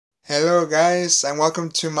Hello guys and welcome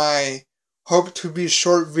to my hope to be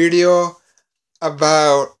short video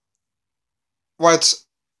about what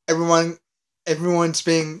everyone everyone's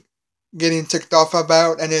been getting ticked off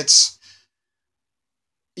about, and it's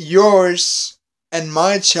yours and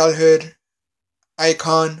my childhood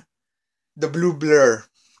icon, the blue blur.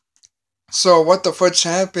 So what the fudge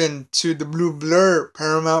happened to the blue blur,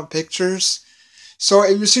 Paramount Pictures? So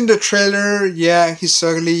if you've seen the trailer, yeah, he's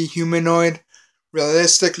ugly, humanoid,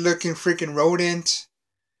 realistic looking freaking rodent.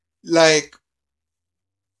 Like,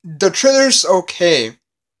 the trailer's okay.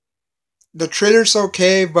 The trailer's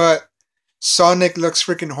okay, but Sonic looks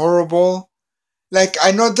freaking horrible. Like,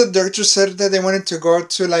 I know the director said that they wanted to go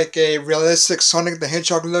to like a realistic Sonic the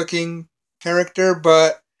Hedgehog looking character,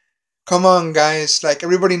 but come on guys, like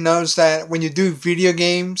everybody knows that when you do video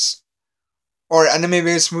games or anime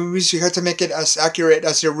based movies, you have to make it as accurate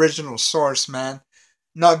as the original source, man.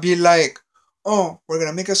 Not be like, oh, we're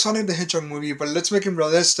gonna make a Sonic the Hedgehog movie, but let's make him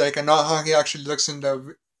realistic and not how he actually looks in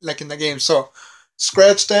the game. So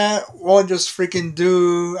scratch that. We'll just freaking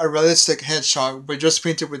do a realistic hedgehog, but just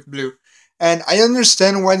paint it with blue. And I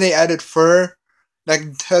understand why they added fur.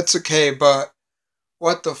 Like, that's okay, but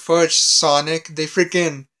what the fudge, Sonic? They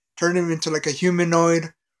freaking turned him into like a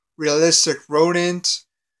humanoid, realistic rodent,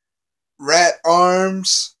 rat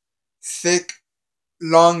arms, thick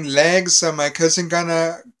long legs that my cousin kind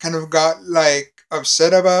of got like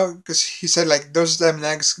upset about because he said like those damn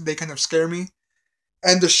legs, they kind of scare me.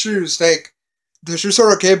 And the shoes, like, the shoes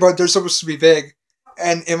are okay, but they're supposed to be big.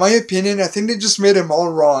 And in my opinion, I think they just made them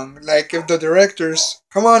all wrong. Like, if the directors,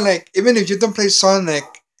 come on, like, even if you don't play Sonic,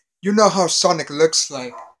 you know how Sonic looks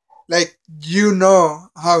like. Like, you know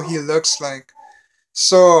how he looks like.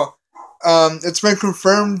 So, it's been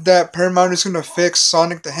confirmed that Paramount is gonna fix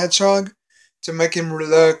Sonic the Hedgehog to make him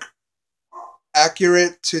look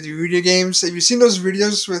accurate to the video games. Have you seen those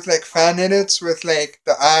videos with like fan edits with like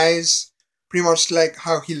the eyes, pretty much like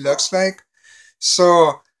how he looks like?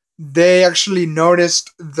 So they actually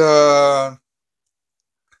noticed the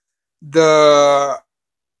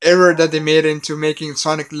error that they made into making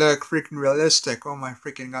Sonic look freaking realistic. Oh my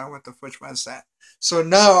freaking god, what the fudge was that? So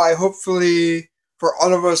now I hopefully, for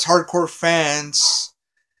all of us hardcore fans,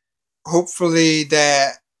 hopefully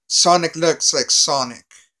that Sonic looks like Sonic.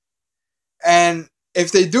 And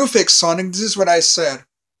if they do fix Sonic, this is what I said.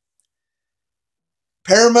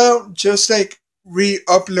 Paramount just like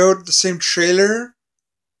re-upload the same trailer,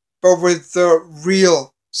 but with the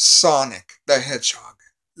real Sonic the Hedgehog.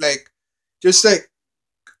 Like, just like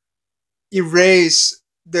erase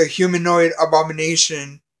the humanoid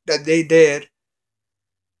abomination that they did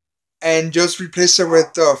and just replace it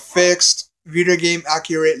with the fixed video game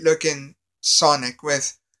accurate looking Sonic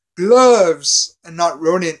with gloves and not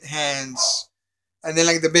rodent hands. And then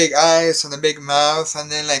like the big eyes and the big mouth,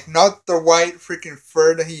 and then like not the white freaking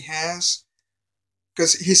fur that he has,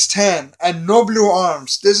 because he's tan, and no blue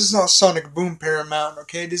arms. This is not Sonic Boom, Paramount,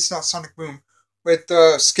 okay? This is not Sonic Boom with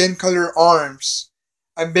the skin color arms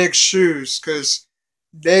and big shoes, because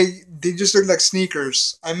they just look like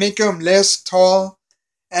sneakers. I make him less tall,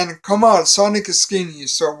 and come on, Sonic is skinny,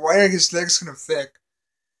 so why are his legs kind of thick?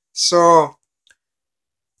 So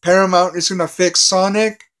Paramount is gonna fix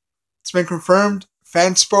Sonic. It's been confirmed.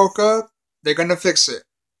 Fans spoke up. They're gonna fix it.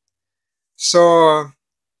 So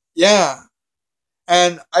yeah,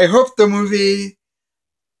 and I hope the movie.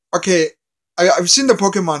 Okay, I've seen the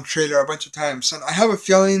Pokemon trailer a bunch of times, and I have a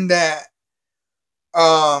feeling that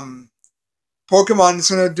Pokemon is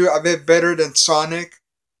gonna do a bit better than Sonic,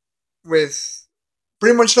 with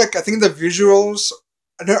pretty much like, I think the visuals.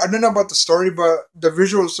 I don't know about the story, but the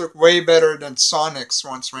visuals look way better than Sonic's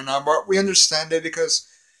ones right now. But we understand it because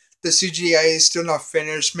the CGI is still not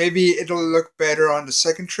finished. Maybe it'll look better on the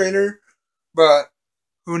second trailer, but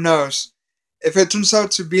who knows? If it turns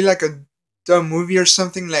out to be like a dumb movie or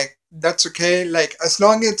something, like, that's okay. Like, as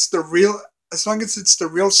long as it's the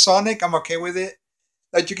real Sonic, I'm okay with it.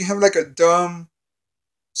 Like, you can have like a dumb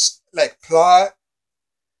like plot,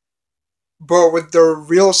 but with the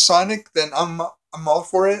real Sonic, then I'm all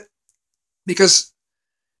for it. Because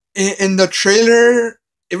in the trailer,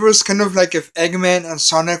 it was kind of like if Eggman and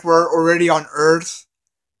Sonic were already on Earth.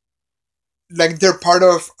 Like, they're part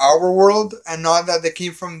of our world, and not that they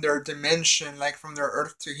came from their dimension, like from their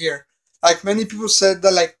Earth to here. Like, many people said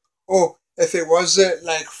that, like, oh, if it was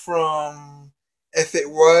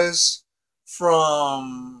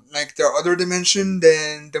from like the other dimension,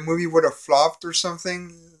 then the movie would have flopped or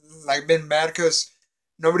something, like been bad, because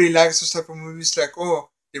nobody likes those type of movies, like,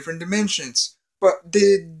 oh, different dimensions. But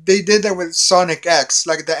they did that with Sonic X,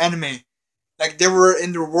 like the anime. Like, they were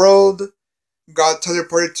in the world got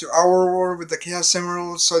teleported to our world with the Chaos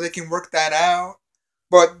Emeralds, so they can work that out.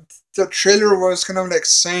 But the trailer was kind of like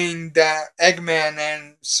saying that Eggman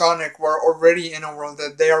and Sonic were already in a world,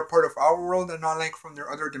 that they are part of our world and not like from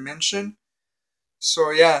their other dimension.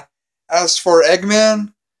 So yeah. As for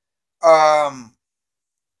Eggman, um,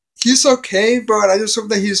 he's okay, but I just hope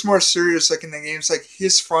that he's more serious like in the games. Like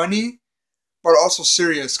he's funny, but also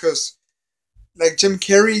serious, because like Jim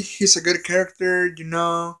Carrey, he's a good character, you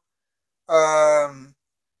know. Um,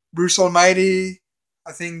 Bruce Almighty,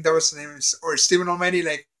 I think that was the name, or Stephen Almighty,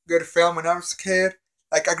 like good film when I was a kid.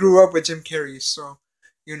 Like I grew up with Jim Carrey, so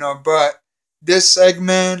you know. But this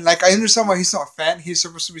Eggman, like I understand why he's not fat. He's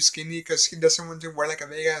supposed to be skinny because he doesn't want to wear like a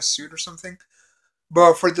big ass suit or something.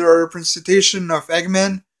 But for the representation of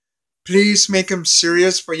Eggman, please make him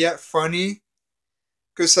serious but yet funny.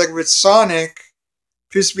 Because like with Sonic,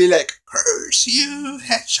 please be like, curse you,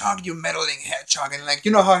 Hedgehog, you meddling Hedgehog. And like,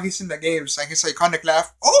 you know how he's in the games, like his iconic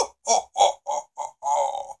laugh, oh, oh, oh, oh, oh,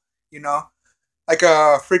 oh. You know? Like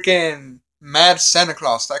a freaking mad Santa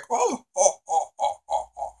Claus, like, oh, oh, oh, oh, oh,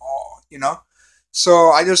 oh, oh. You know? So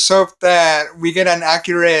I just hope that we get an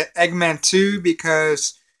accurate Eggman too,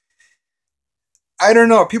 because I don't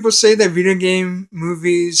know. People say that video game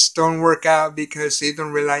movies don't work out because they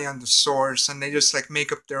don't rely on the source and they just like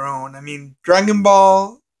make up their own. I mean, Dragon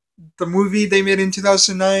Ball, the movie they made in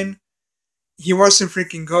 2009, he wasn't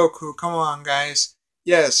freaking Goku. Come on, guys.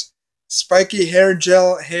 Yes, spiky hair,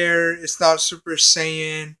 gel hair. It's not Super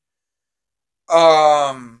Saiyan.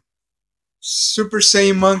 Um, Super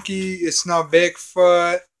Saiyan monkey. It's not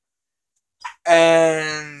Bigfoot.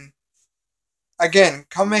 And again,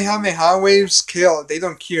 Kamehameha waves kill. They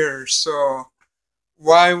don't cure. So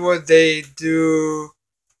why would they do,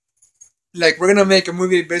 like, we're gonna make a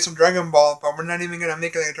movie based on Dragon Ball, but we're not even gonna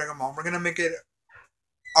make it like Dragon Ball. We're gonna make it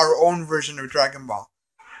our own version of Dragon Ball.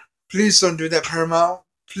 Please don't do that, Paramount.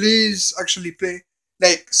 Please actually play,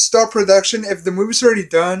 like, stop production. If the movie's already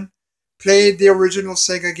done, play the original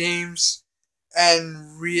Sega games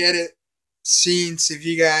and re-edit scenes if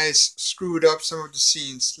you guys screwed up some of the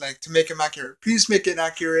scenes, like to make them accurate. Please make it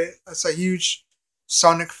accurate. As a huge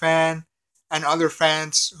Sonic fan and other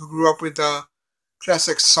fans who grew up with the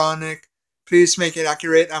classic Sonic, please make it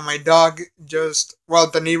accurate. And my dog just, well,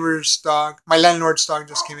 the neighbor's dog, my landlord's dog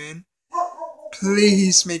just came in.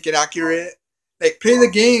 Please make it accurate. Like, play the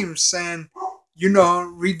games and, you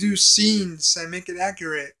know, redo scenes and make it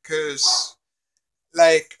accurate. Cause,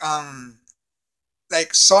 like,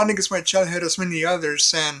 Sonic is my childhood as many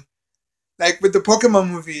others. And, like, with the Pokemon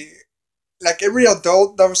movie, like, every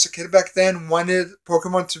adult that was a kid back then wanted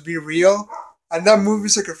Pokemon to be real. And that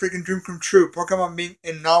movie's like a freaking dream come true. Pokemon being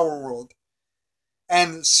in our world.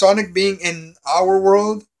 And Sonic being in our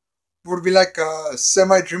world would be like a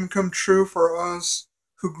semi dream come true for us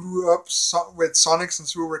who grew up with Sonic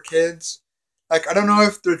since we were kids. Like, I don't know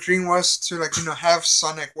if the dream was to, like, you know, have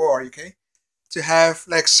Sonic. Whoa, are you okay? To have,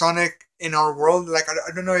 like, Sonic in our world. Like,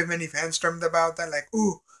 I don't know if many fans dreamed about that. Like,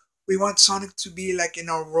 ooh, we want Sonic to be, like, in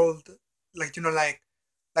our world. Like, you know, like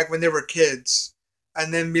when they were kids.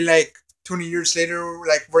 And then be like, 20 years later,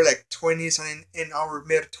 like, we're like 20s and in our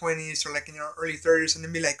mid 20s or like in our early 30s, and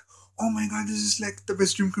then be like, oh my god, this is like the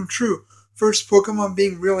best dream come true. First Pokemon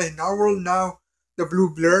being real in our world, now the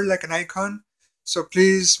blue blur like an icon. So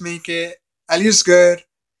please make it at least good.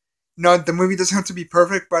 No, the movie doesn't have to be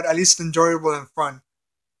perfect, but at least enjoyable and fun.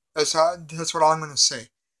 That's what all I'm gonna say.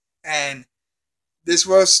 And this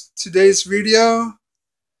was today's video.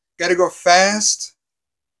 Gotta go fast.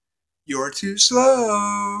 You're too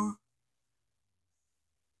slow.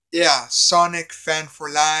 Yeah, Sonic fan for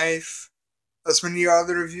life. As many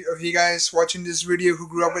other of you guys watching this video who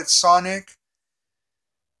grew up with Sonic,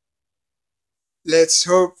 let's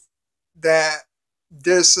hope that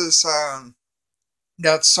this is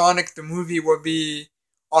that Sonic the movie will be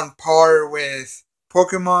on par with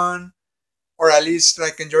Pokemon, or at least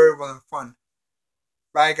like enjoyable and fun.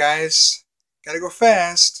 Bye guys. Gotta go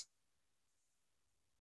fast.